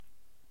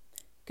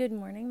Good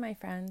morning, my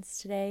friends.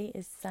 Today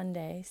is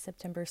Sunday,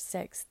 September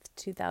 6th,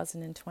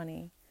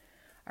 2020.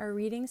 Our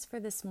readings for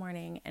this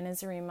morning, and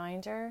as a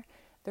reminder,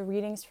 the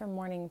readings for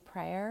morning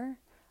prayer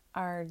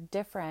are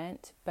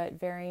different, but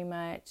very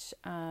much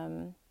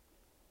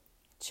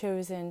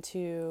chosen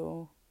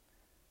to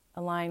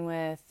align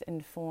with,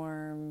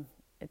 inform,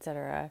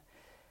 etc.,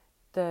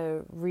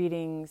 the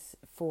readings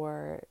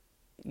for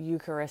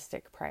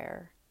Eucharistic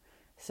prayer.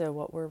 So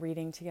what we're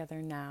reading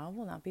together now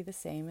will not be the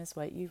same as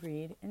what you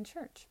read in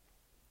church.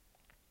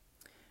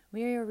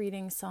 We are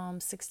reading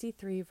Psalm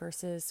 63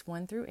 verses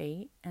 1 through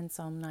 8 and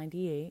Psalm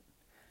 98,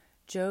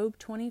 Job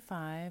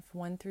 25,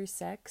 1 through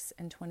 6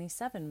 and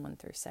 27, 1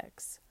 through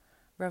 6,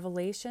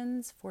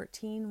 Revelations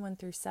 14, 1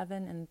 through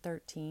 7 and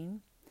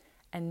 13,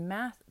 and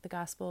the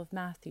Gospel of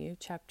Matthew,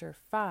 chapter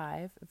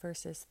 5,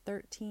 verses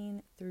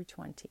 13 through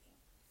 20.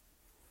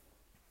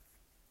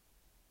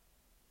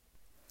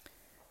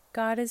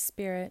 God is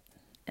spirit,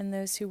 and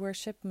those who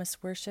worship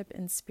must worship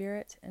in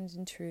spirit and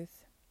in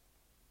truth.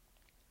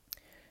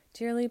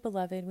 Dearly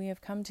beloved, we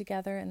have come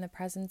together in the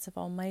presence of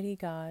Almighty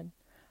God,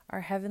 our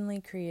heavenly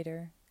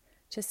Creator,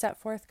 to set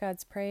forth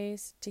God's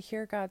praise, to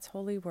hear God's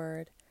holy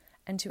word,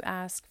 and to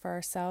ask for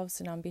ourselves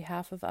and on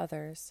behalf of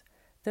others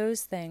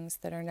those things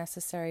that are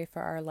necessary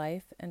for our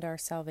life and our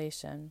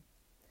salvation.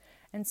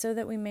 And so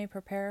that we may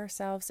prepare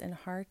ourselves in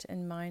heart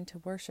and mind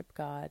to worship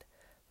God,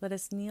 let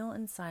us kneel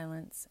in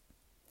silence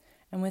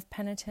and with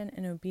penitent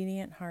and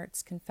obedient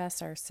hearts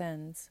confess our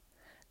sins,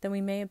 that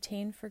we may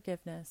obtain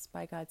forgiveness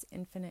by God's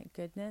infinite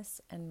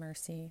goodness and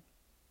mercy.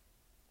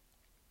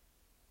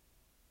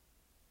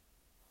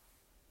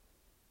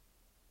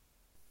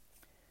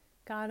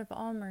 God of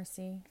all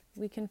mercy,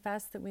 we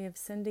confess that we have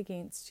sinned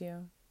against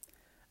you,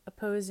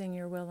 opposing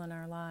your will in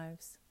our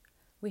lives.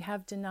 We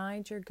have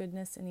denied your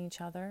goodness in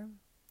each other,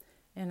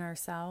 in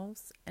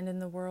ourselves, and in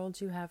the world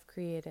you have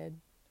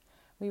created.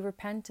 We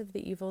repent of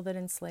the evil that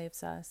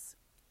enslaves us,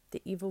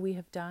 the evil we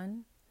have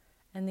done,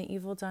 and the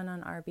evil done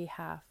on our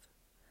behalf.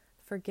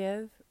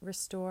 Forgive,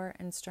 restore,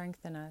 and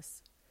strengthen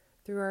us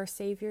through our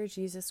Savior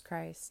Jesus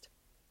Christ,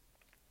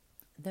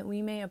 that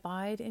we may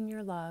abide in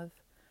your love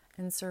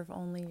and serve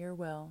only your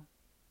will.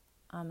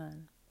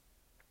 Amen.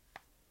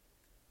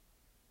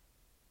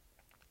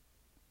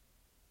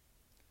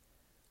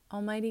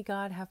 Almighty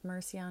God, have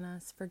mercy on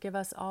us. Forgive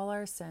us all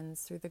our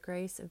sins through the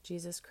grace of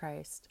Jesus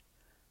Christ.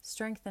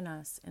 Strengthen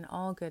us in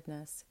all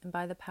goodness, and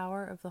by the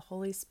power of the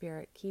Holy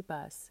Spirit, keep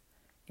us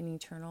in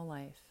eternal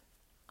life.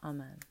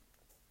 Amen.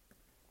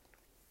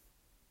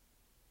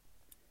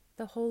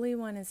 The Holy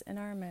One is in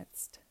our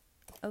midst.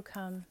 O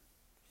come,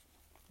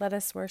 let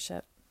us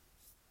worship.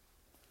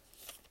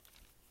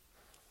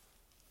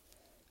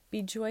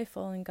 Be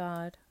joyful in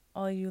God,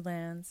 all you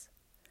lands.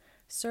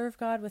 Serve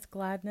God with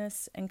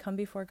gladness and come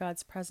before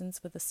God's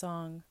presence with a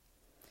song.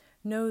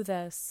 Know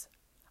this,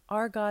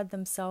 our God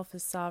themselves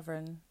is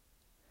sovereign.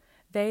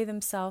 They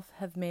themselves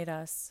have made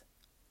us,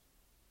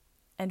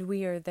 and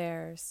we are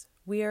theirs.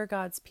 We are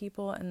God's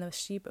people and the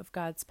sheep of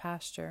God's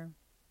pasture.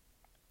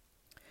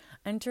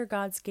 Enter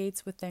God's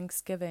gates with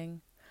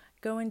thanksgiving.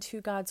 Go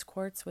into God's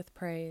courts with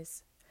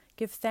praise.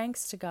 Give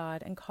thanks to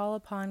God and call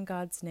upon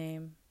God's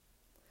name.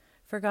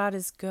 For God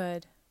is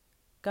good.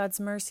 God's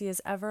mercy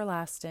is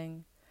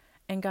everlasting,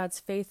 and God's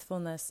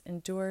faithfulness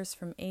endures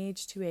from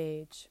age to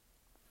age.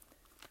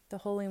 The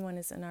Holy One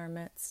is in our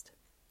midst.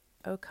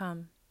 O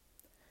come,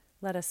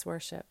 let us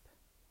worship.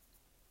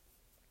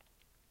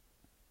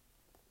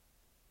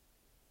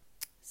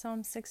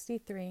 Psalm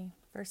 63,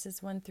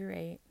 verses 1 through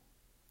 8.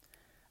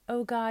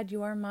 O God,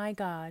 you are my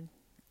God.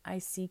 I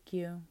seek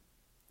you.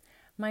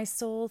 My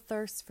soul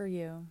thirsts for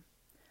you.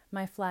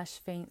 My flesh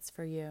faints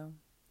for you,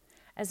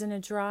 as in a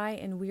dry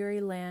and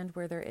weary land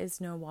where there is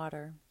no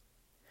water.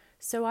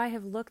 So I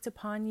have looked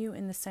upon you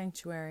in the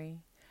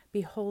sanctuary,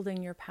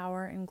 beholding your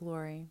power and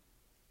glory.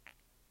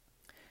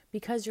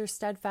 Because your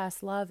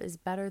steadfast love is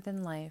better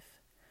than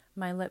life,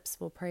 my lips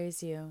will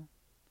praise you.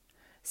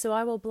 So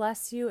I will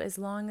bless you as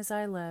long as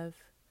I live.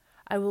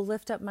 I will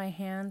lift up my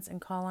hands and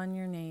call on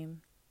your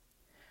name.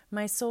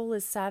 My soul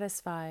is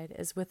satisfied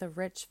as with a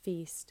rich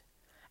feast,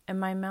 and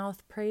my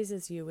mouth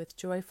praises you with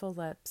joyful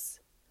lips,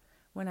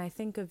 when I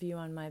think of you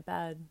on my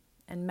bed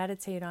and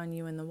meditate on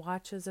you in the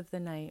watches of the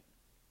night.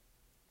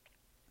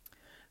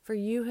 For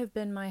you have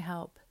been my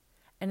help,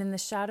 and in the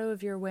shadow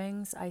of your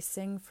wings I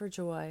sing for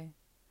joy.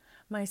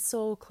 My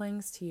soul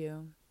clings to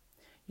you.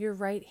 Your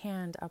right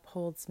hand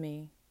upholds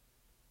me.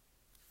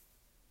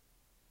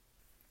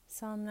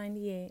 Psalm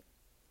 98.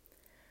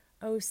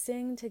 O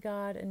sing to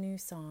God a new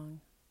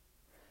song.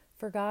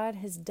 For God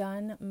has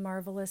done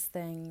marvelous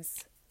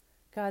things.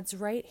 God's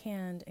right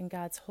hand and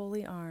God's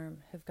holy arm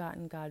have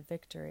gotten God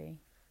victory.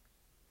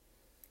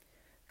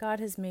 God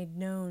has made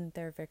known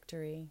their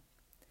victory.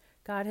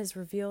 God has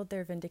revealed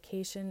their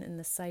vindication in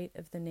the sight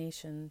of the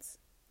nations.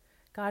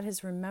 God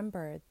has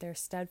remembered their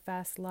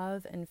steadfast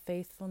love and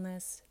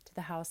faithfulness to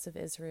the house of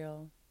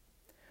Israel.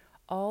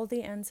 All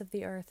the ends of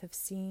the earth have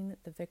seen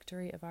the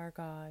victory of our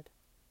God.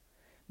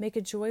 Make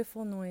a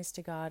joyful noise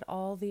to God,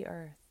 all the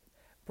earth.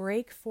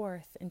 break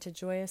forth into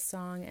joyous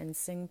song and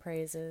sing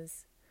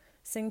praises.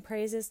 Sing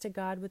praises to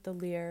God with the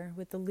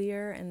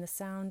lyre and the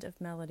sound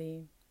of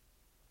melody.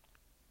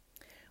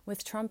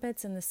 With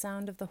trumpets and the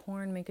sound of the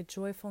horn, make a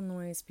joyful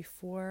noise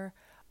before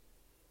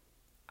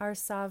our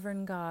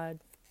sovereign God.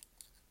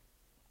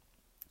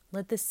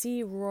 Let the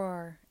sea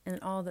roar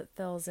and all that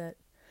fills it,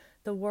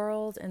 the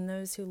world and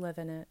those who live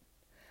in it.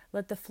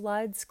 Let the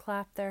floods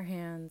clap their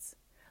hands.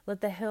 Let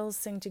the hills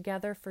sing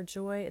together for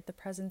joy at the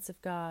presence of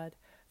God,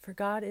 for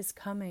God is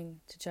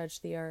coming to judge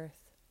the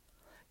earth.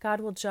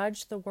 God will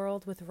judge the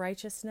world with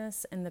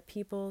righteousness and the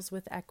peoples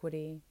with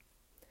equity.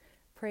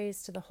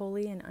 Praise to the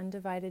Holy and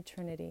Undivided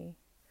Trinity,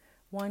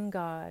 one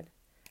God,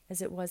 as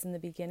it was in the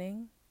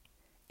beginning,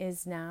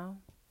 is now,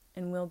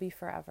 and will be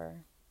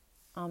forever.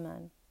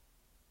 Amen.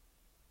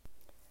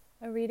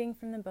 A reading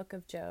from the book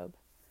of Job,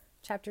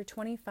 chapter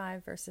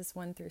 25, verses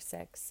 1 through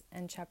 6,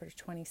 and chapter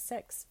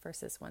 26,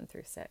 verses 1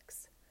 through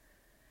 6.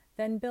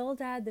 Then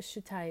Bildad the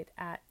Shuhite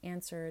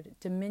answered,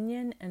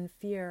 Dominion and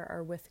fear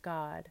are with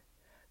God.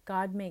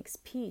 God makes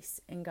peace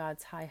in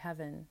God's high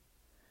heaven.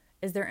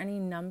 Is there any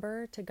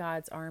number to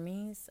God's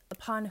armies?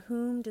 Upon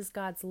whom does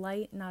God's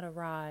light not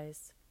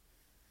arise?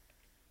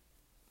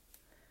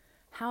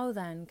 How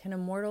then can a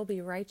mortal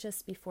be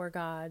righteous before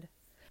God?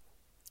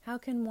 How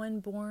can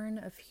one born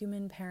of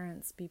human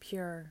parents be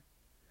pure?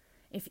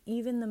 If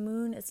even the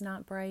moon is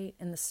not bright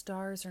and the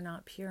stars are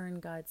not pure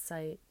in God's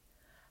sight,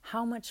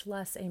 how much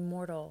less a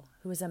mortal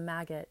who is a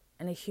maggot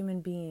and a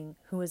human being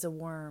who is a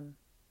worm?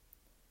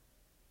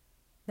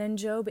 Then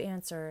Job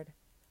answered,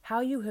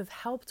 How you have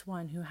helped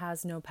one who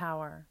has no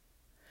power,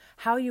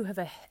 how you have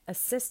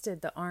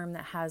assisted the arm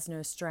that has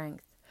no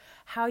strength,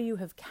 how you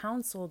have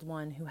counseled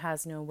one who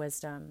has no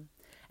wisdom,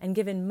 and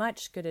given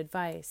much good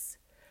advice.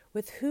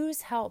 With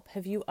whose help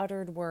have you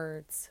uttered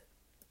words?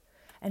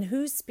 And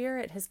whose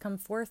spirit has come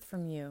forth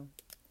from you?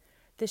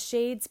 The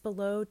shades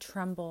below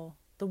tremble,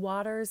 the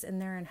waters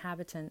and their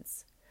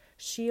inhabitants.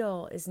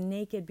 Sheol is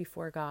naked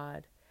before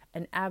God,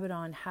 and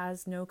Abaddon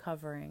has no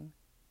covering.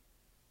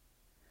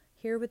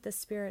 Hear what the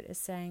Spirit is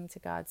saying to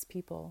God's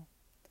people.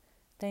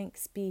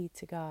 Thanks be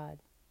to God.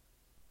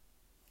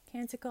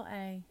 Canticle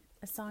A,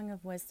 a song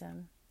of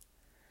wisdom.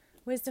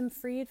 Wisdom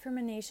freed from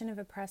a nation of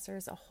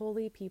oppressors, a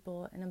holy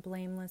people, and a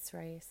blameless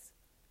race.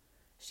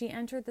 She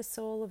entered the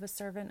soul of a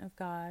servant of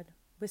God,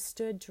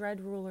 withstood dread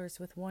rulers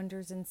with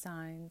wonders and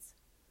signs.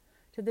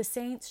 To the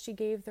saints she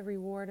gave the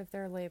reward of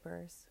their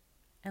labors,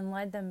 and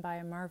led them by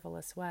a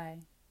marvelous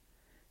way.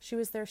 She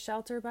was their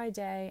shelter by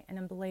day and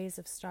a blaze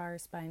of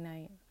stars by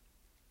night.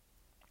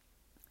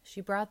 She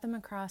brought them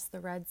across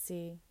the Red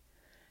Sea.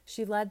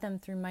 She led them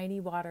through mighty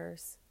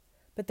waters.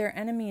 But their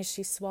enemies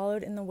she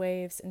swallowed in the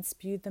waves and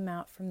spewed them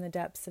out from the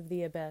depths of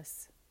the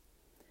abyss.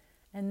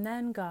 And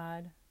then,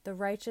 God, the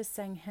righteous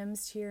sang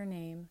hymns to your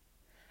name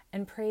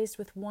and praised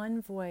with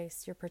one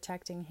voice your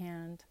protecting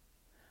hand.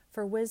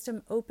 For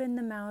wisdom opened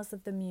the mouths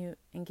of the mute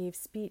and gave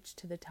speech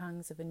to the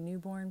tongues of a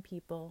newborn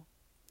people.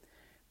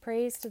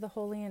 Praise to the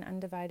Holy and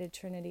Undivided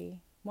Trinity,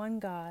 one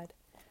God,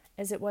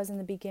 as it was in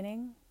the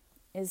beginning,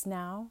 is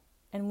now,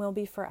 and will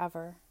be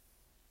forever.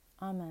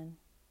 Amen.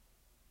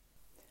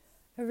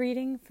 A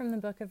reading from the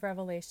book of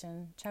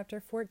Revelation, chapter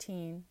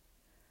 14,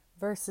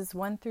 verses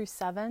 1 through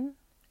 7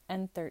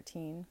 and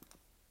 13.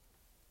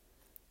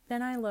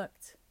 Then I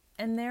looked,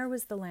 and there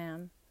was the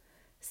Lamb,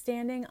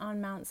 standing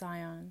on Mount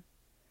Zion,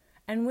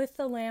 and with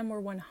the Lamb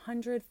were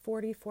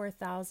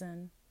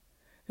 144,000,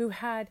 who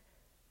had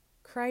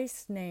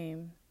Christ's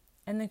name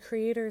and the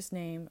Creator's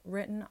name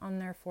written on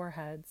their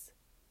foreheads.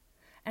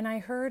 And I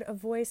heard a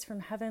voice from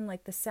heaven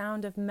like the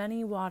sound of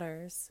many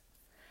waters,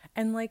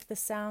 and like the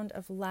sound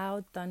of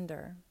loud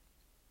thunder.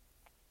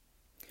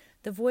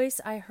 The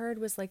voice I heard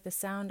was like the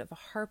sound of a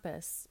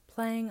harpist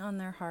playing on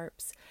their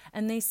harps,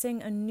 and they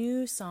sing a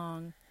new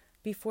song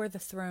before the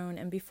throne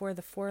and before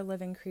the 4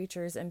 living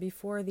creatures and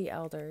before the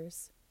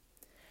elders.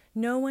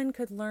 No one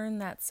could learn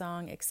that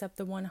song except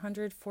the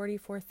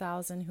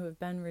 144,000 who have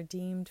been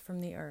redeemed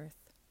from the earth.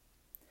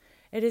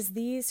 It is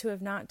these who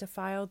have not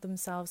defiled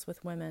themselves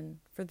with women,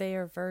 for they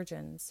are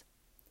virgins.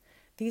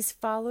 These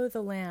follow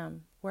the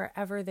Lamb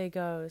wherever they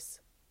goes.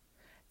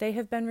 They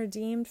have been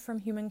redeemed from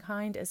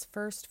humankind as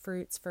first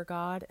fruits for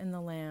God and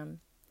the Lamb.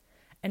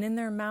 And in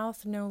their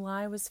mouth no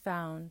lie was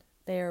found.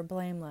 They are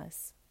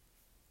blameless.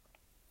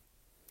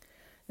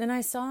 Then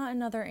I saw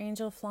another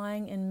angel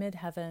flying in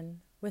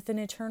mid-heaven, with an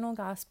eternal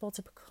gospel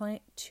to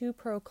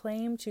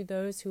proclaim to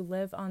those who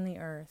live on the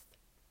earth,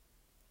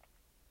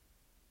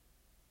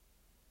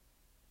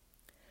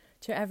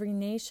 to every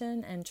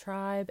nation and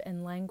tribe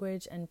and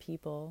language and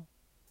people.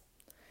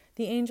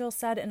 The angel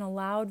said in a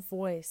loud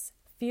voice,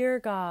 Fear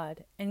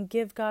God and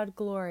give God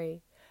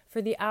glory,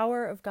 for the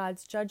hour of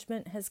God's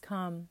judgment has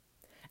come,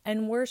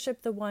 and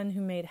worship the one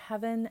who made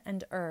heaven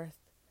and earth,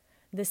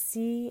 the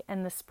sea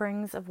and the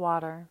springs of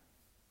water.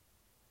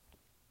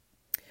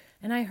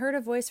 And I heard a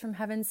voice from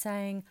heaven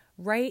saying,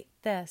 Write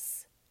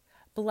this,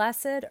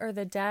 Blessed are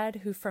the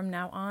dead who from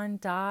now on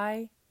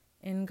die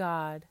in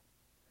God.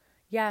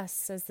 Yes,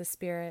 says the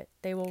Spirit,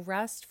 they will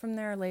rest from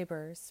their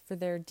labors, for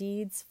their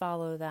deeds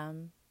follow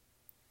them.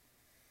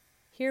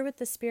 Hear what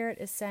the Spirit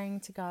is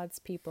saying to God's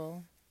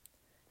people.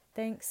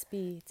 Thanks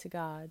be to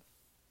God.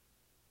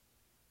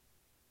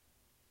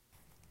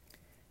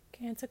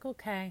 Canticle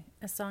K,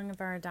 a song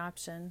of our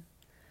adoption.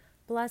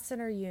 Blessed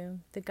are you,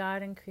 the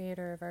God and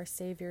Creator of our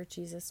Savior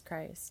Jesus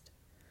Christ.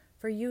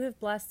 For you have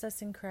blessed us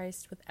in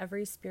Christ with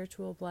every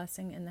spiritual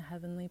blessing in the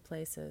heavenly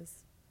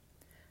places.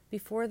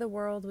 Before the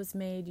world was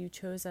made, you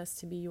chose us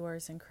to be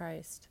yours in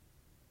Christ,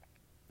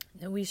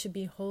 that we should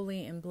be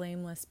holy and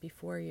blameless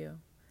before you.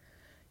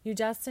 You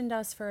destined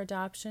us for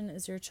adoption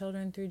as your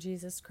children through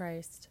Jesus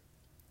Christ,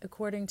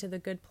 according to the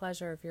good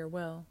pleasure of your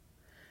will,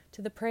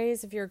 to the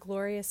praise of your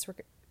glorious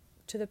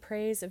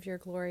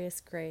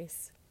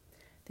grace,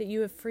 that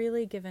you have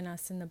freely given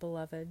us in the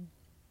Beloved.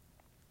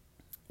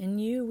 In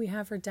you we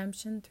have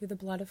redemption through the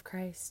blood of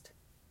Christ,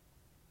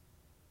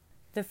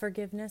 the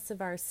forgiveness of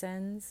our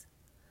sins,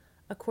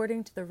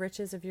 according to the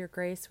riches of your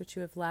grace which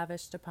you have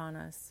lavished upon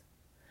us.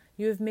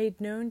 You have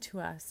made known to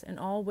us in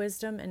all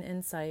wisdom and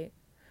insight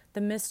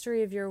the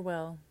mystery of your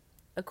will,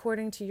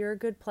 according to your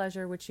good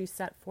pleasure which you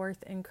set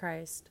forth in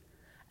Christ,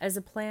 as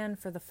a plan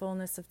for the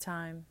fullness of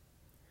time,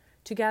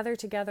 to gather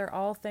together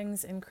all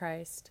things in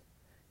Christ,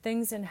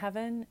 things in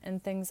heaven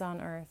and things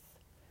on earth.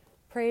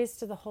 Praise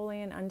to the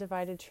holy and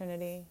undivided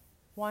Trinity,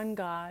 one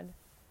God,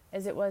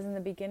 as it was in the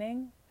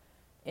beginning,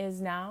 is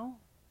now,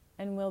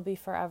 and will be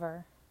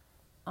forever.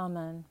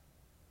 Amen.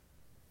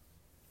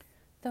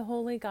 The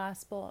Holy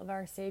Gospel of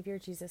our Savior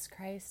Jesus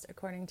Christ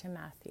according to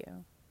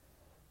Matthew.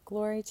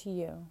 Glory to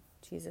you,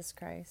 Jesus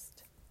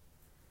Christ.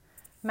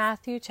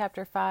 Matthew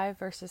chapter 5,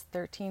 verses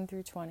 13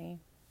 through 20.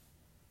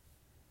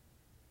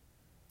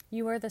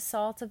 You are the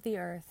salt of the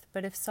earth,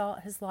 but if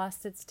salt has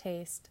lost its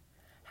taste,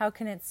 how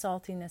can its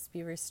saltiness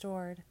be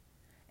restored?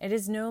 It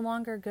is no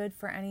longer good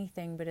for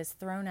anything, but is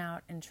thrown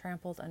out and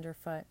trampled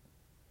underfoot.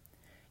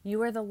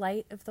 You are the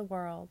light of the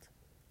world.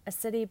 A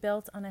city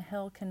built on a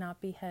hill cannot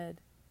be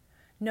hid.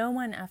 No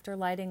one, after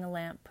lighting a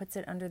lamp, puts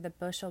it under the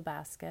bushel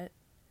basket,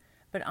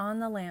 but on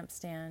the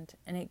lampstand,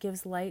 and it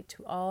gives light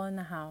to all in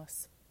the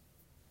house.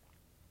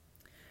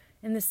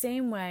 In the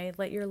same way,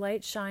 let your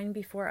light shine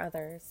before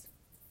others,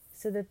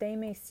 so that they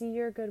may see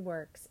your good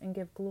works and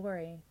give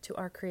glory to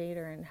our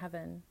Creator in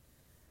heaven.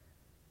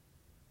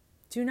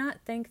 Do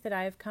not think that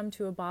I have come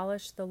to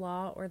abolish the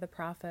law or the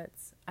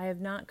prophets. I have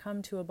not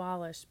come to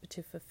abolish, but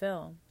to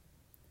fulfill.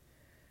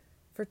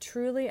 For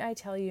truly I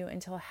tell you,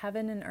 until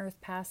heaven and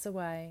earth pass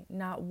away,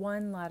 not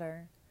one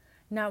letter,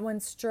 not one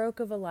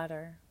stroke of a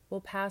letter, will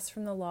pass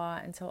from the law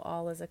until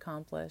all is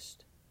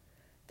accomplished.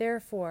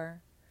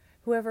 Therefore,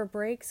 whoever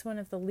breaks one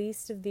of the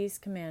least of these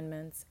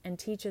commandments and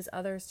teaches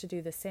others to do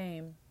the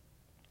same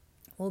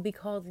will be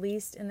called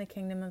least in the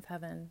kingdom of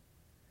heaven.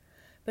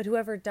 But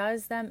whoever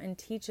does them and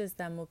teaches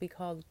them will be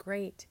called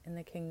great in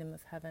the kingdom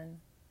of heaven.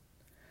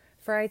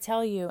 For I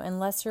tell you,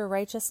 unless your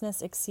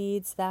righteousness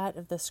exceeds that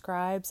of the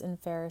scribes and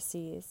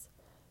Pharisees,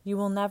 you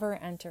will never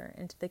enter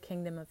into the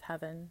kingdom of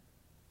heaven.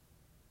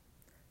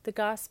 The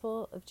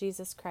Gospel of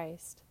Jesus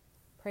Christ.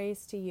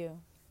 Praise to you,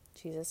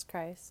 Jesus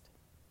Christ.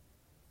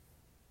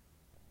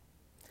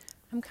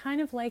 I'm kind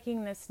of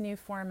liking this new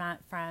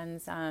format,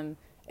 friends.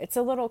 It's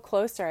a little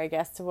closer, I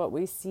guess, to what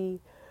we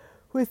see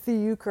with the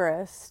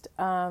Eucharist,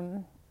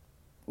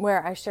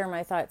 where I share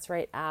my thoughts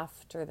right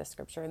after the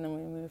scripture and then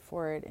we move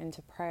forward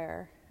into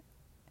prayer.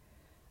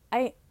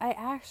 I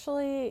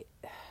actually,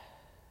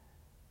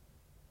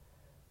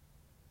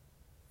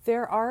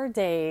 there are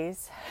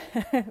days,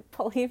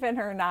 believe it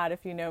or not,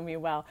 if you know me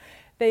well,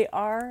 they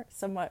are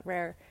somewhat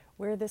rare,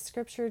 where the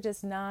scripture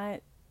does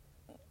not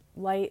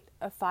light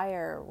a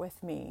fire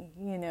with me,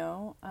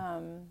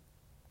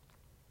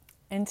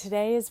 and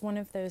today is one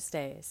of those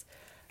days.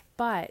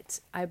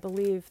 But I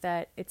believe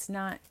that it's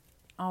not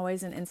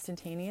always an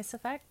instantaneous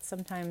effect.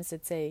 Sometimes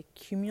it's a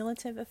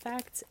cumulative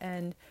effect,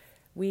 and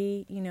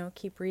we,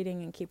 keep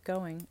reading and keep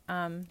going.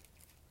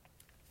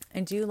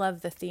 I do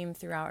love the theme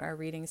throughout our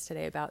readings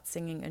today about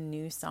singing a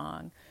new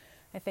song.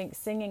 I think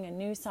singing a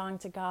new song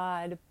to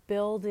God,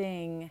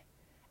 building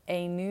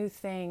a new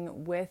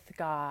thing with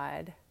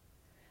God,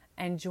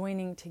 and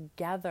joining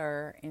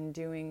together in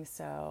doing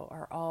so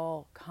are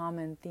all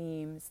common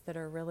themes that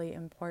are really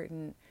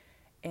important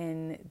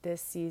in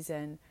this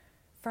season.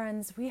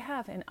 Friends, we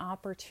have an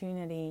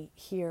opportunity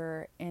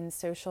here in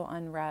social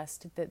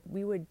unrest that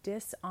we would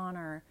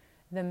dishonor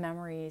the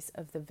memories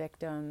of the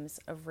victims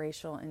of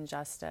racial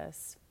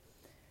injustice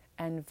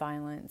and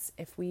violence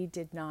if we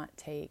did not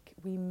take.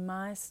 We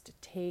must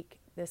take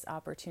this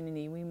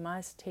opportunity. We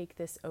must take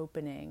this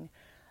opening.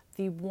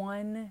 The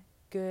one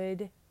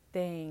good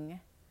thing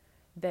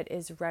that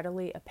is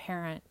readily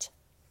apparent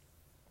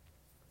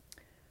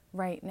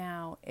right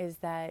now is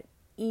that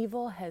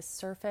evil has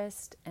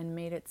surfaced and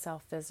made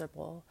itself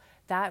visible.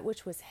 That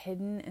which was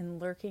hidden and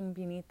lurking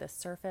beneath the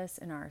surface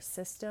in our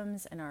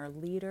systems, in our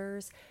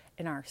leaders,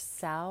 in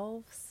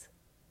ourselves,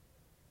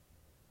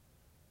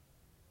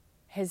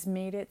 has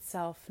made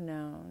itself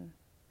known.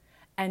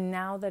 And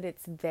now that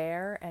it's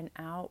there and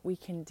out, we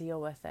can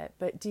deal with it.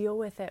 But deal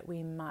with it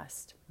we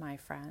must, my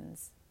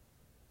friends.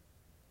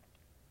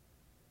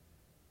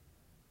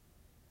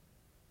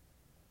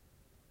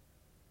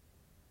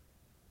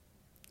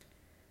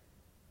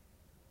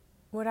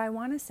 What I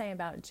want to say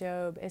about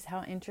Job is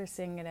how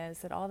interesting it is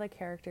that all the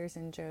characters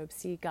in Job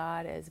see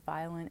God as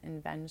violent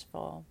and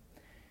vengeful.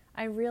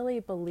 I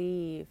really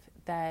believe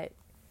that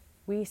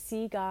we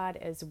see God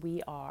as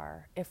we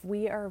are. If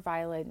we are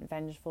violent,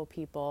 vengeful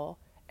people,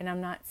 and I'm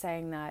not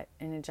saying that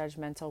in a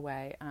judgmental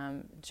way,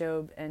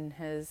 Job and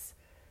his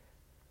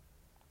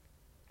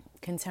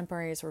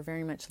contemporaries were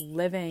very much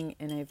living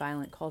in a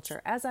violent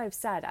culture. As I've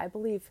said, I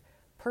believe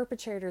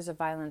perpetrators of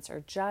violence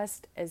are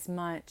just as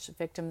much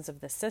victims of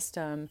the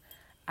system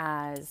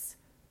as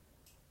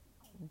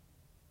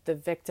the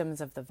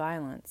victims of the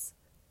violence.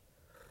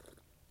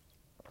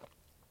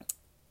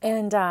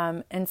 And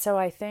so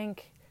I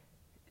think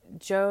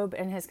Job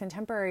and his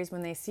contemporaries,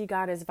 when they see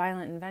God as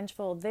violent and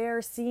vengeful,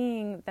 they're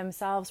seeing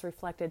themselves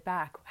reflected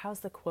back.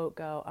 How's the quote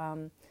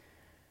go?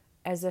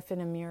 As if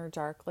in a mirror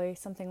darkly,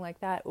 something like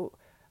that.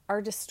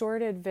 Our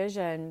distorted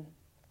vision,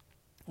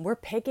 we're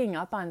picking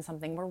up on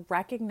something. We're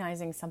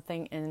recognizing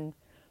something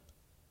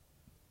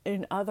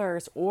in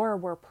others, or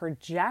we're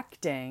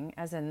projecting,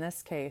 as in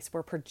this case,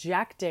 we're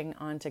projecting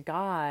onto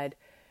God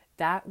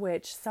that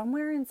which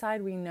somewhere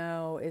inside we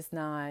know is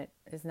not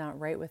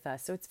right with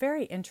us. So it's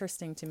very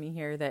interesting to me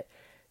here that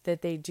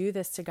they do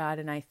this to God,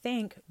 and I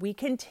think we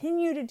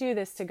continue to do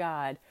this to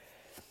God.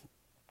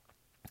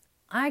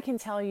 I can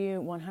tell you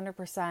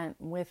 100%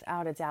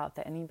 without a doubt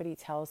that anybody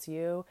tells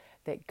you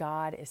that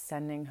God is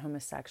sending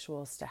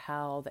homosexuals to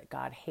hell, that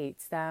God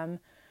hates them,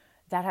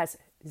 that has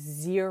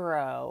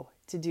zero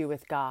to do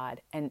with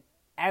God and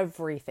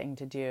everything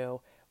to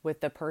do with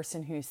the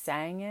person who's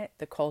saying it,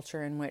 the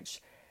culture in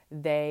which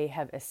they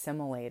have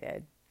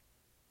assimilated.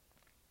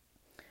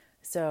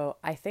 So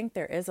I think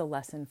there is a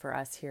lesson for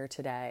us here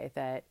today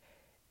that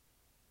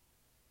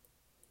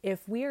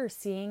if we are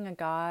seeing a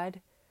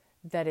God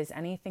that is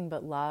anything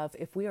but love,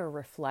 if we are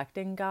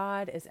reflecting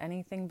God as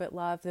anything but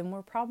love, then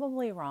we're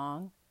probably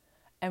wrong,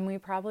 and we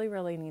probably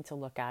really need to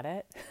look at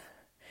it.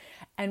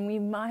 And we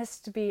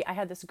must be, I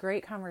had this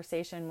great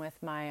conversation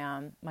with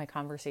my my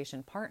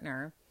conversation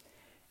partner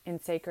in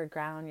Sacred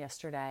Ground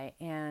yesterday,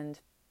 and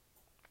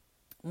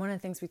one of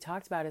the things we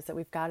talked about is that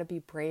we've got to be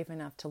brave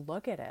enough to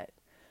look at it.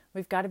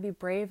 We've got to be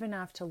brave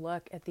enough to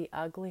look at the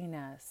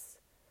ugliness,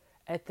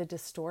 at the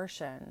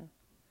distortion,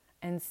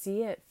 and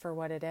see it for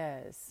what it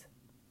is,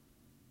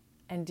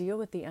 and deal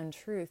with the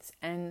untruths.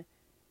 And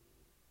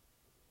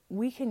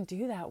we can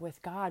do that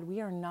with God. We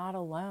are not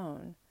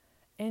alone.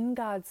 In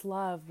God's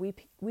love,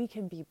 we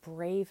can be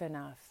brave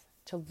enough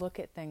to look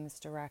at things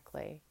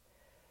directly.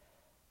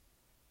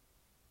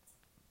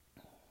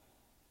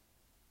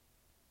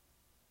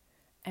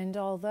 And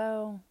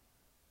although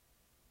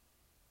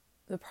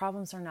the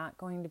problems are not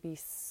going to be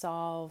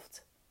solved,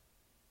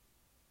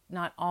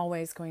 not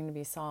always going to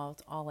be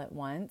solved all at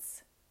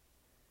once,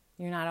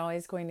 you're not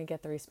always going to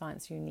get the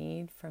response you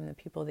need from the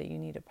people that you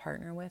need to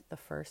partner with the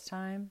first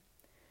time.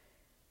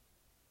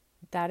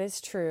 That is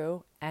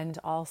true. And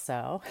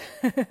also,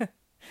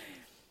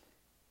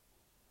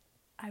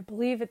 I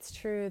believe it's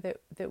true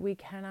that we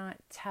cannot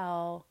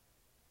tell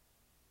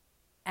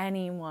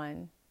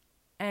anyone,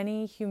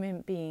 any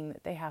human being,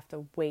 that they have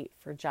to wait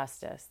for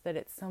justice, that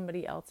it's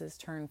somebody else's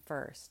turn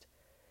first.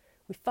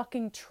 We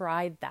fucking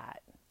tried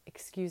that.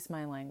 Excuse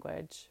my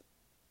language.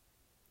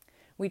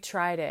 We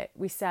tried it.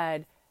 We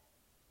said,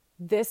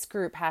 this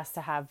group has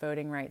to have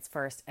voting rights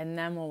first, and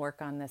then we'll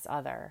work on this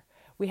other.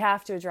 We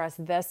have to address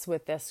this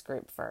with this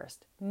group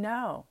first.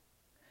 No.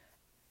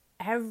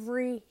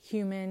 Every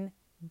human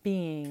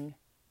being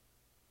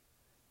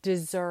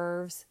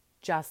deserves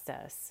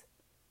justice.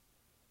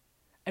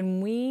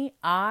 And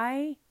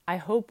I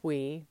hope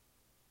we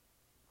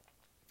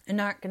are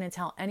not going to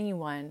tell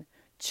anyone,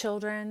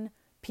 children,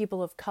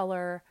 people of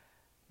color,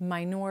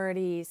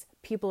 minorities,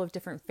 people of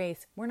different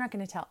faiths, we're not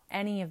going to tell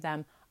any of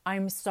them,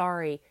 I'm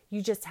sorry,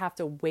 you just have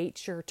to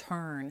wait your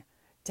turn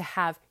to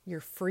have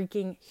your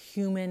freaking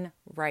human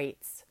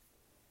rights.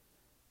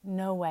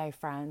 No way,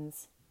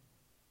 friends.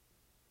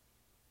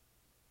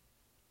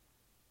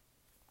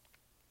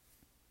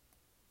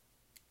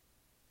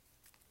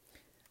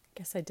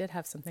 Guess I did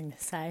have something to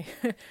say.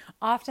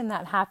 Often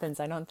that happens.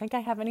 I don't think I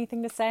have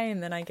anything to say,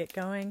 and then I get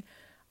going.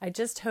 I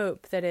just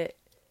hope that it,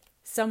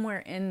 somewhere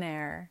in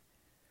there,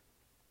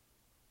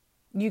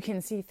 you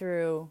can see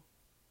through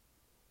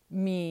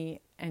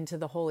me and to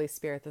the Holy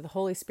Spirit, that the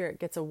Holy Spirit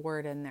gets a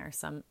word in there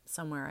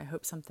somewhere. I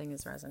hope something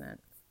is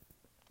resonant.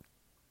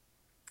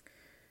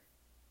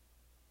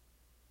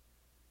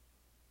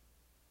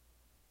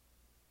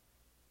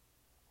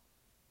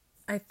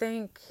 I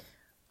think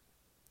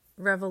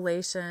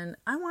Revelation,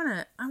 I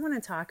want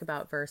to talk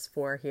about verse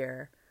 4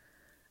 here,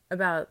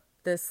 about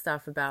this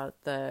stuff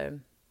about the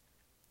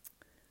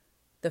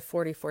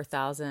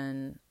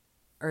 44,000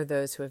 are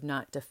those who have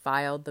not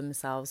defiled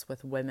themselves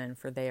with women,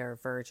 for they are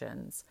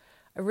virgins.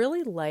 I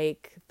really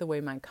like the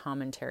way my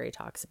commentary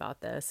talks about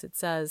this. It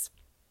says,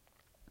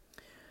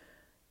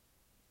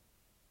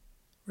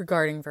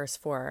 regarding verse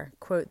 4,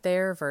 quote, "They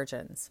are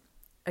virgins."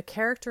 A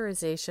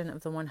characterization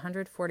of the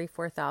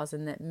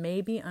 144,000 that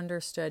may be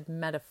understood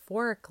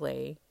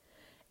metaphorically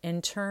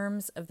in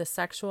terms of the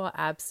sexual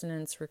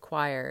abstinence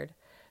required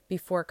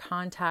before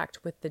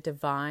contact with the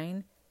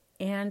divine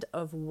and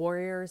of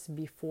warriors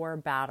before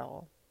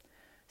battle.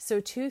 So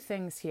 2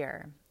 things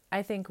here.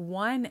 I think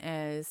one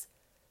is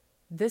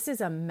this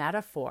is a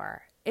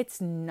metaphor. It's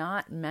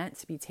not meant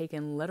to be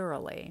taken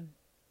literally.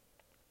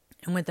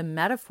 And what the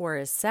metaphor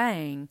is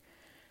saying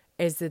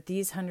is that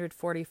these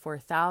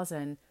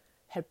 144,000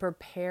 had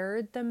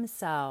prepared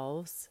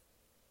themselves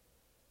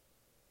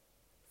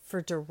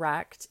for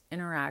direct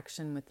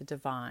interaction with the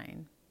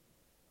divine.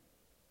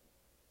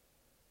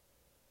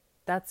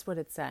 That's what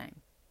it's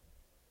saying.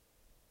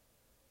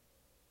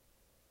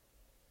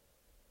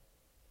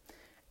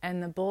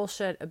 And the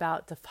bullshit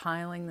about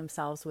defiling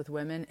themselves with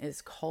women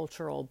is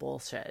cultural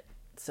bullshit.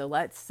 So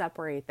let's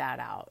separate that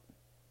out.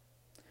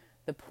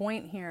 The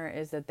point here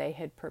is that they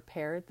had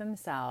prepared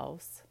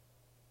themselves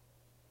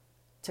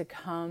to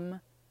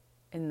come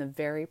in the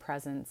very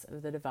presence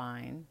of the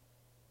divine.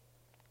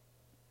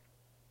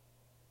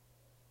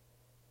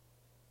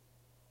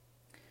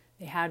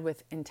 They had,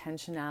 with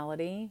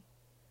intentionality,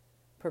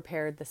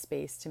 prepared the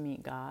space to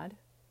meet God,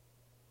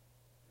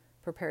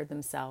 prepared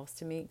themselves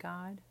to meet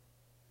God.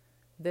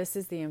 This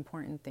is the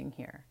important thing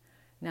here.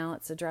 Now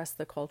let's address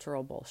the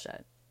cultural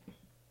bullshit.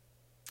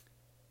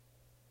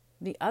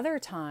 The other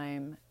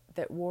time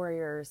that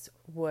warriors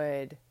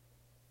would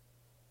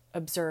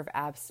observe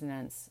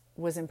abstinence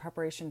was in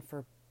preparation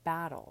for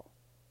battle.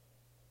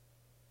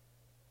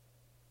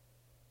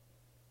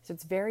 So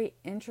it's very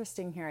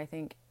interesting here. I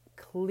think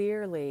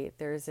clearly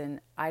there's an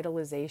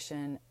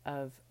idolization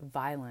of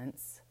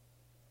violence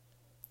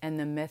and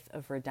the myth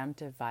of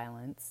redemptive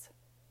violence.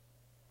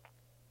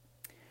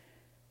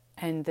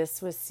 And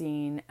this was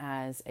seen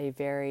as a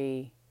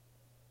very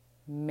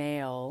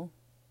male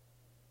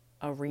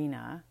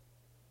arena.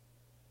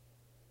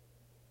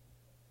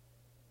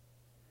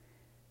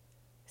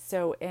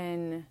 So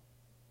in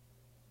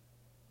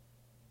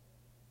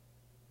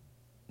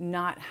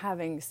not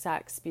having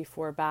sex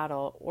before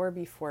battle or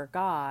before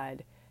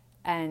God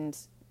and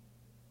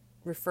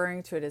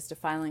referring to it as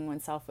defiling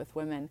oneself with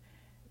women,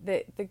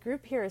 the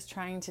group here is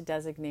trying to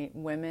designate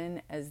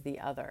women as the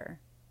other.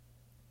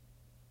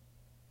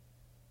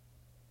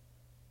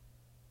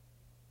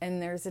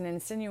 And there's an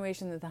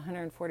insinuation that the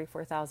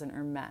 144,000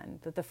 are men,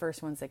 that the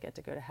first ones that get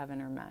to go to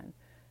heaven are men.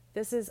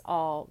 This is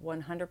all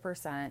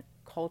 100%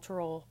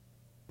 cultural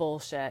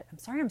bullshit. I'm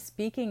sorry I'm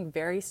speaking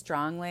very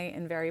strongly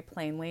and very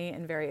plainly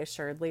and very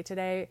assuredly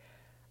today.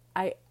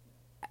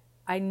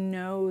 I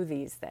know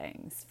these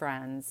things,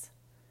 friends.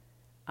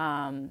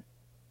 And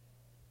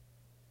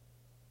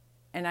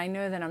I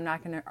know that I'm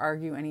not going to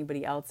argue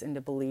anybody else into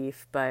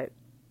belief, but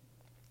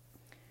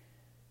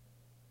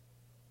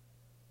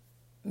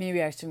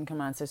maybe I shouldn't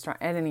come on so strong.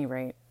 At any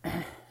rate,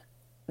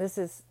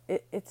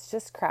 it's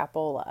just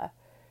crapola.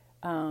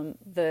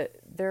 There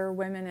are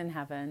women in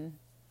heaven.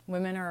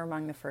 Women are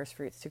among the first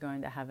fruits to go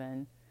into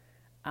heaven.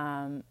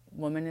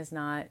 Woman is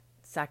not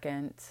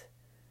second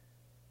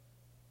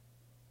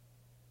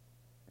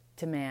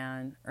to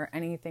man or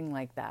anything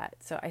like that.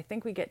 So I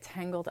think we get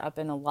tangled up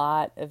in a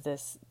lot of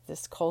this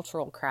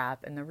cultural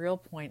crap. And the real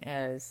point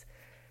is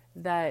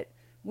that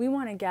we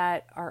want to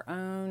get our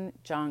own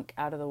junk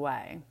out of the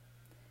way.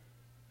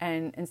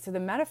 And so the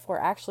metaphor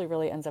actually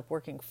really ends up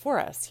working for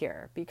us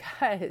here,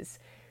 because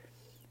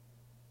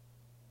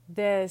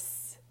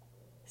this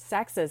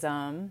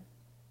sexism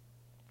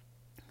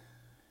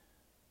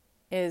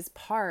is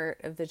part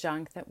of the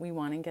junk that we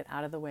want to get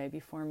out of the way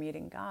before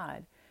meeting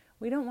God.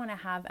 We don't want to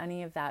have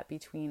any of that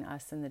between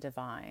us and the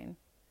divine.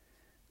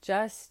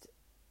 Just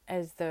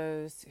as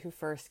those who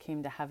first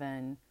came to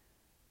heaven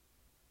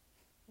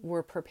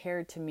were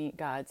prepared to meet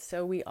God,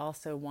 so we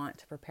also want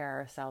to prepare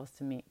ourselves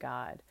to meet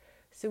God.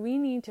 So we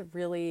need to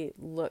really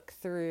look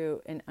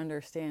through and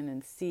understand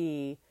and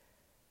see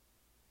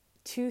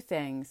 2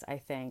 things, I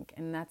think,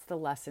 and that's the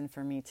lesson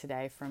for me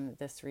today from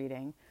this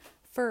reading.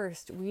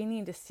 First, we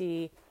need to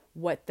see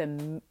what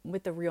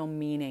the real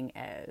meaning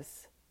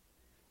is.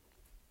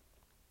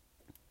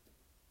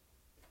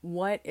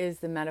 What is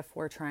the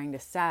metaphor trying to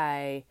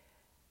say,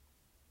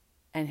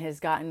 and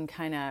has gotten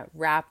kind of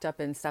wrapped up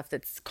in stuff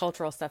that's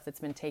cultural stuff that's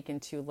been taken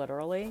too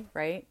literally,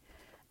 right?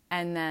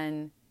 And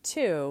then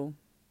two,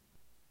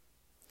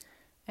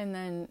 how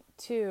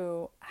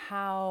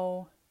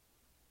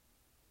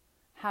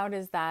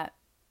does that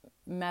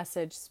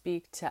message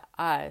speak to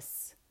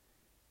us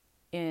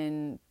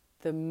in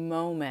the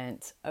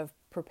moment of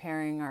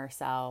preparing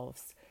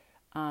ourselves?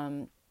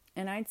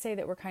 And I'd say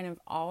that we're kind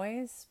of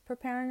always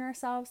preparing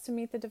ourselves to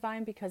meet the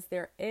divine, because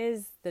there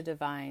is the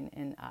divine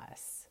in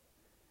us.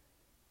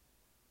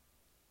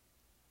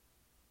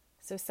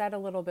 So said a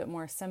little bit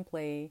more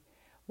simply,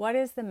 what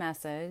is the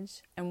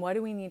message and what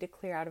do we need to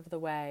clear out of the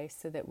way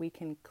so that we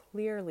can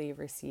clearly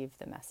receive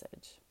the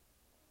message?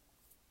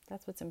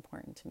 That's what's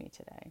important to me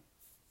today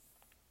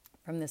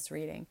from this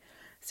reading.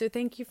 So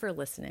thank you for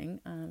listening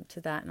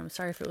to that. And I'm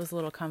sorry if it was a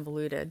little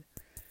convoluted.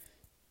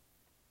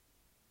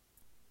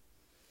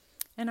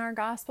 And our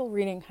gospel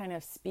reading kind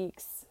of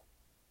speaks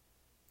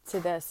to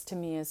this to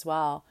me as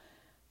well.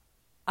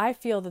 I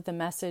feel that the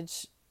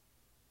message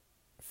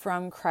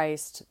from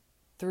Christ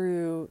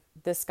through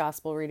this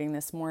gospel reading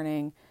this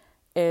morning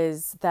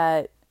is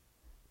that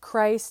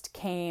Christ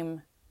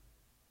came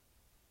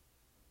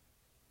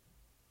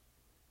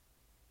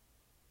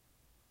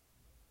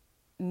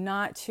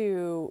not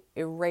to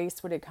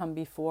erase what had come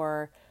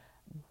before,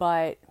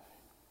 but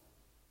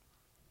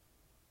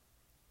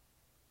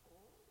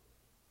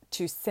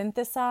to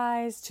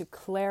synthesize, to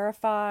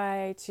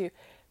clarify,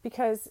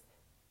 because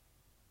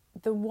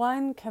the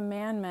one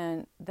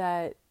commandment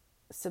that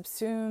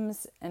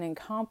subsumes and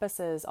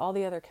encompasses all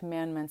the other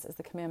commandments is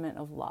the commandment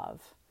of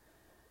love.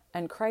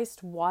 And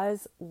Christ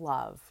was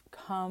love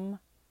come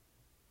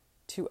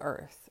to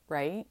earth,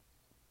 right?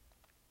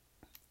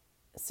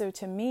 So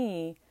to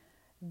me,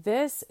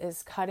 this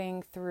is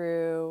cutting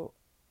through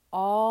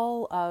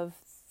all of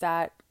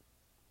that,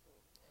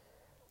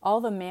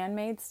 all the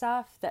man-made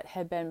stuff that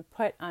had been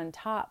put on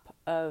top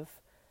of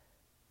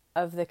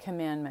the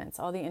commandments,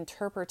 all the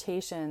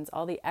interpretations,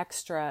 all the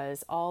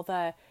extras, all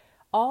the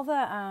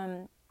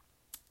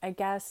I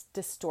guess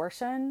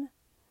distortion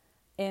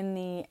in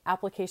the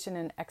application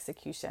and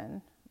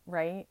execution,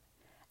 right?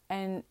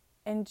 And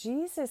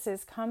Jesus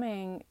is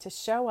coming to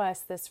show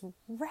us this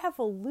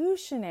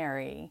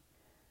revolutionary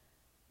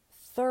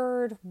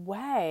third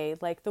way,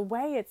 like the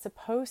way it's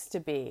supposed to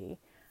be,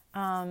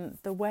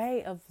 the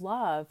way of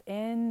love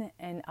in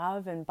and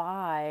of and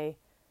by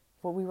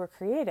what we were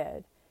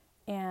created.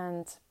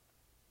 And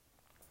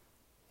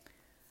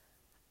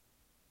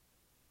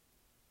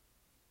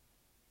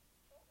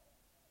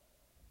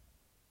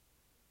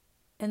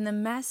the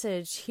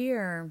message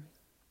here,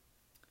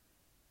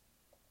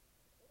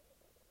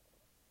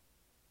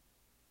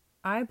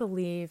 I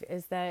believe,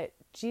 is that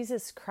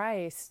Jesus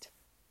Christ,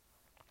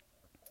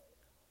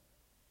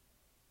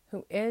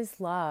 who is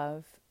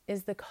love,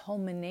 is the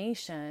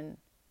culmination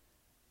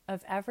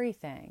of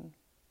everything,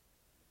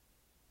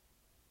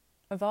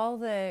 of all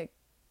that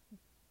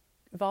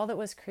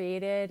was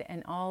created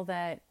and all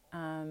that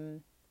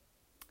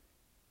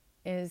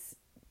is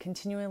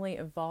continually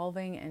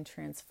evolving and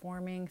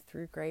transforming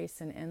through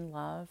grace and in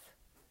love.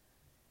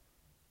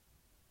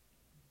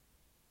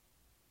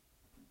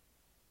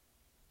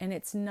 And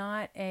it's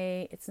not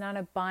a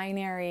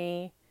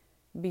binary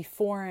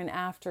before and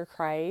after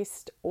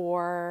Christ,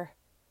 or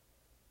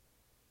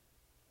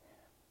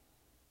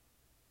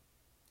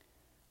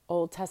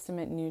Old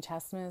Testament, New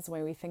Testament is the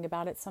way we think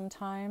about it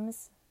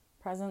sometimes,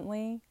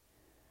 presently.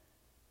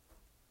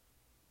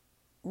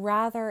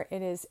 Rather,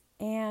 it is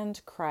and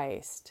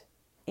Christ,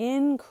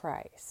 in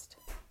Christ.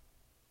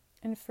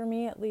 And for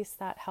me, at least,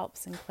 that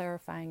helps in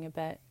clarifying a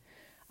bit.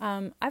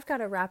 I've got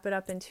to wrap it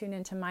up and tune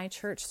into my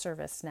church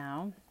service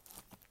now.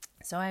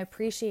 So I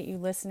appreciate you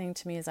listening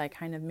to me as I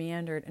kind of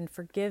meandered, and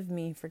forgive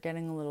me for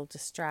getting a little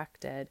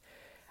distracted.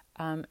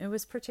 It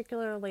was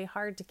particularly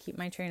hard to keep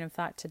my train of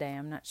thought today.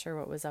 I'm not sure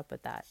what was up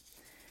with that.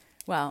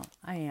 Well,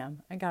 I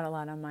am. I got a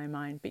lot on my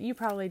mind, but you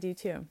probably do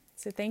too.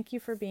 So thank you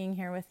for being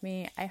here with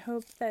me. I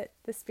hope that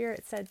the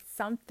Spirit said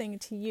something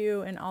to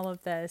you in all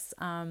of this.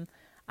 I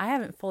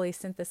haven't fully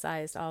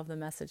synthesized all of the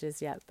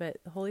messages yet, but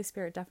the Holy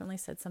Spirit definitely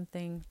said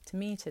something to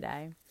me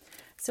today.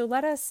 So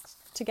let us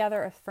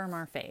together affirm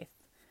our faith.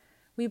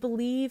 We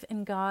believe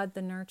in God,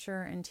 the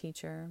nurturer and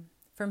teacher,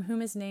 from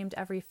whom is named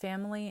every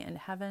family in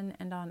heaven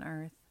and on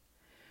earth.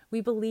 We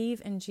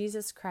believe in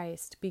Jesus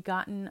Christ,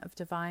 begotten of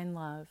divine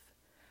love,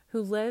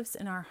 who lives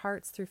in our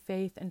hearts through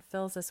faith and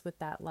fills us with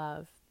that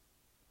love.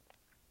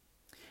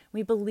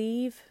 We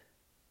believe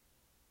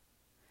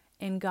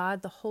in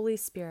God, the Holy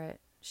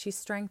Spirit. She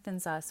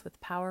strengthens us with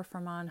power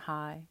from on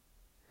high.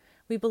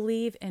 We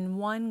believe in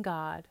one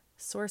God,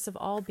 source of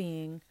all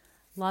being,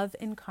 love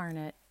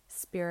incarnate,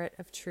 Spirit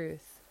of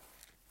truth.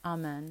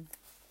 Amen.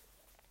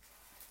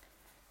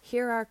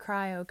 Hear our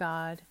cry, O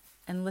God,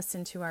 and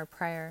listen to our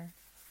prayer.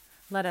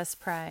 Let us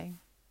pray.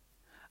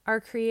 Our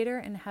Creator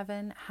in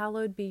heaven,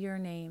 hallowed be your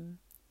name.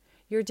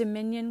 Your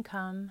dominion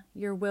come,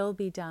 your will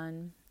be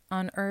done,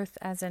 on earth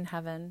as in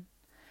heaven.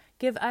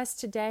 Give us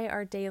today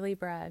our daily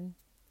bread.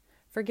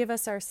 Forgive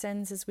us our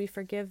sins as we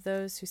forgive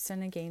those who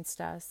sin against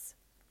us.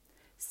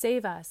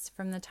 Save us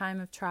from the time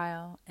of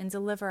trial and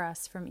deliver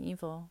us from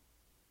evil.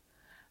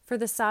 For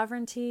the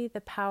sovereignty,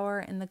 the power,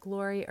 and the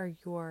glory are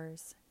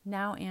yours,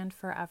 now and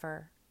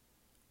forever.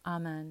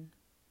 Amen.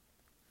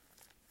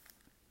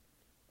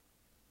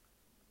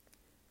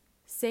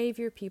 Save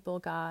your people,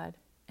 God,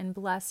 and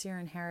bless your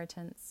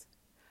inheritance.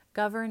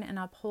 Govern and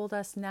uphold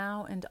us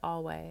now and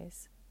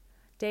always.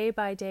 Day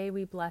by day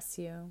we bless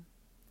you.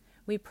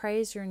 We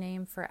praise your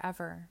name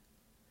forever.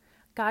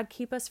 God,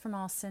 keep us from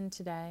all sin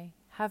today.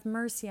 Have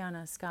mercy on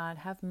us, God,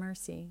 have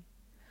mercy.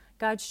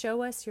 God,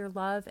 show us your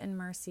love and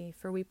mercy,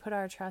 for we put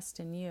our trust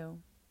in you.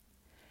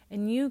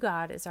 In you,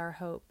 God, is our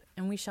hope,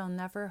 and we shall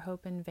never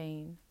hope in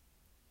vain.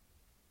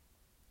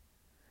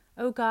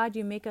 O God,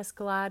 you make us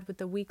glad with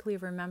the weekly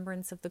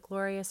remembrance of the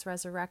glorious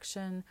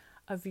resurrection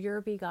of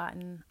your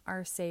begotten,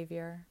 our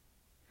Savior.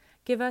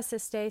 Give us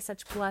this day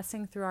such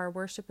blessing through our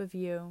worship of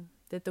you,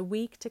 that the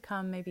week to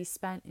come may be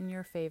spent in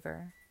your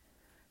favor.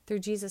 Through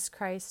Jesus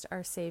Christ,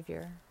 our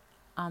Savior.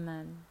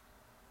 Amen.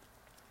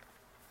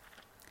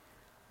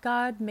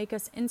 God, make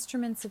us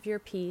instruments of your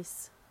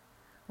peace.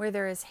 Where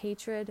there is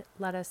hatred,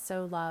 let us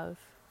sow love.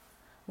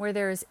 Where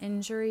there is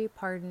injury,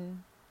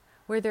 pardon.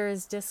 Where there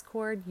is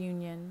discord,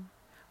 union.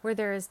 Where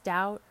there is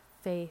doubt,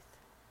 faith.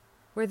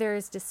 Where there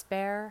is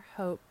despair,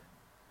 hope.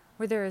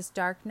 Where there is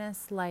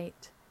darkness,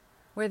 light.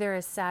 Where there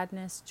is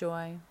sadness,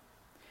 joy.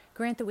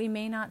 Grant that we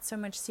may not so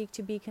much seek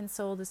to be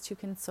consoled as to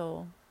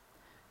console,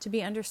 to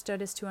be understood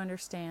as to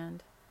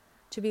understand,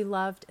 to be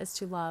loved as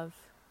to love.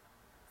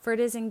 For it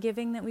is in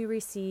giving that we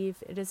receive,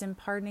 it is in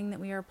pardoning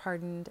that we are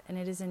pardoned, and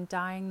it is in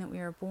dying that we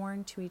are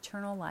born to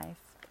eternal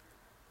life.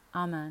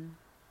 Amen.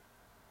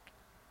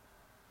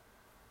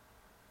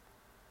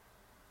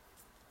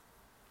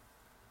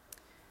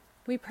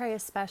 We pray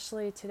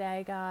especially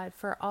today, God,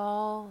 for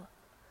all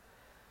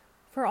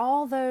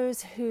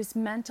those whose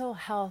mental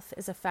health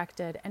is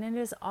affected, and it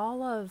is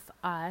all of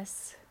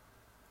us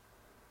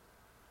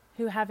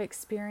who have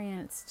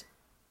experienced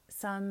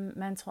some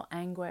mental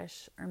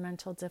anguish or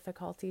mental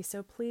difficulty.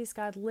 So please,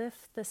 God,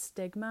 lift the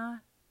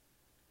stigma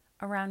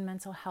around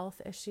mental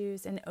health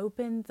issues and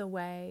open the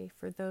way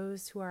for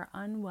those who are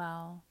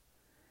unwell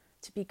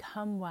to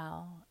become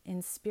well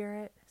in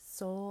spirit,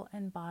 soul,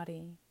 and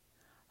body,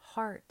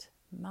 heart,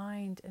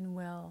 mind, and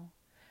will.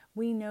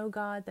 We know,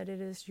 God, that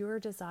it is your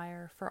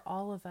desire for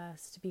all of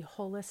us to be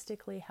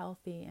holistically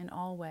healthy in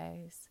all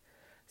ways.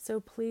 So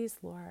please,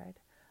 Lord,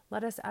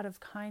 let us, out of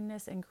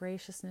kindness and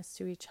graciousness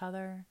to each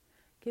other,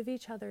 give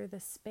each other the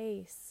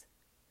space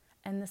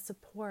and the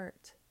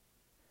support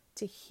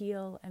to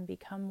heal and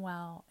become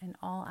well in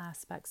all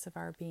aspects of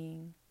our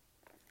being.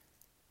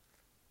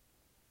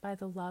 By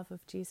the love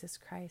of Jesus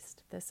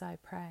Christ, this I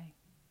pray.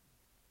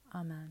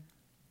 Amen.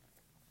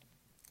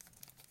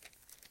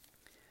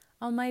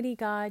 Almighty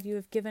God, you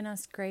have given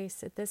us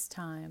grace at this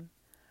time,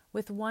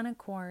 with one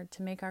accord,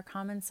 to make our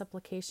common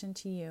supplication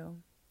to you.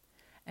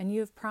 And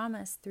you have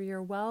promised through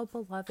your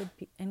well-beloved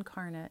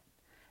incarnate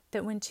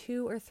that when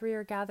 2 or 3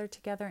 are gathered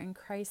together in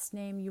Christ's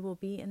name, you will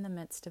be in the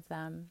midst of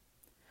them.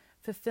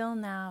 Fulfill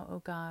now, O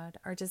God,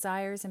 our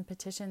desires and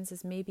petitions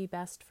as may be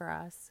best for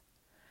us,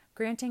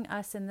 granting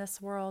us in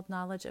this world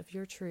knowledge of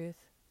your truth,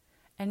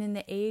 and in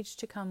the age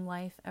to come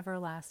life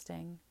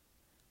everlasting.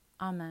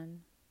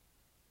 Amen.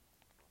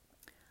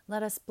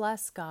 Let us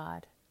bless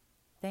God.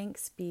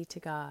 Thanks be to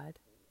God.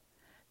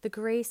 The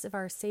grace of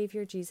our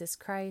Savior Jesus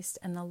Christ,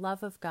 and the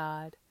love of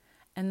God,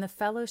 and the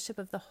fellowship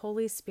of the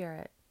Holy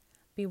Spirit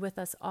be with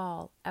us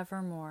all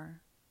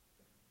evermore.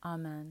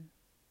 Amen.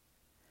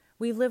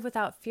 We live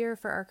without fear,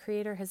 for our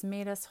Creator has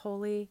made us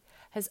holy,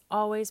 has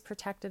always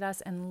protected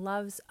us, and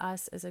loves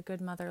us as a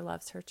good mother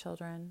loves her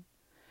children.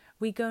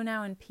 We go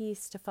now in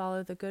peace to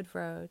follow the good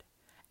road,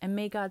 and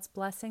may God's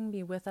blessing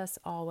be with us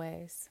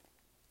always.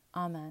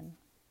 Amen.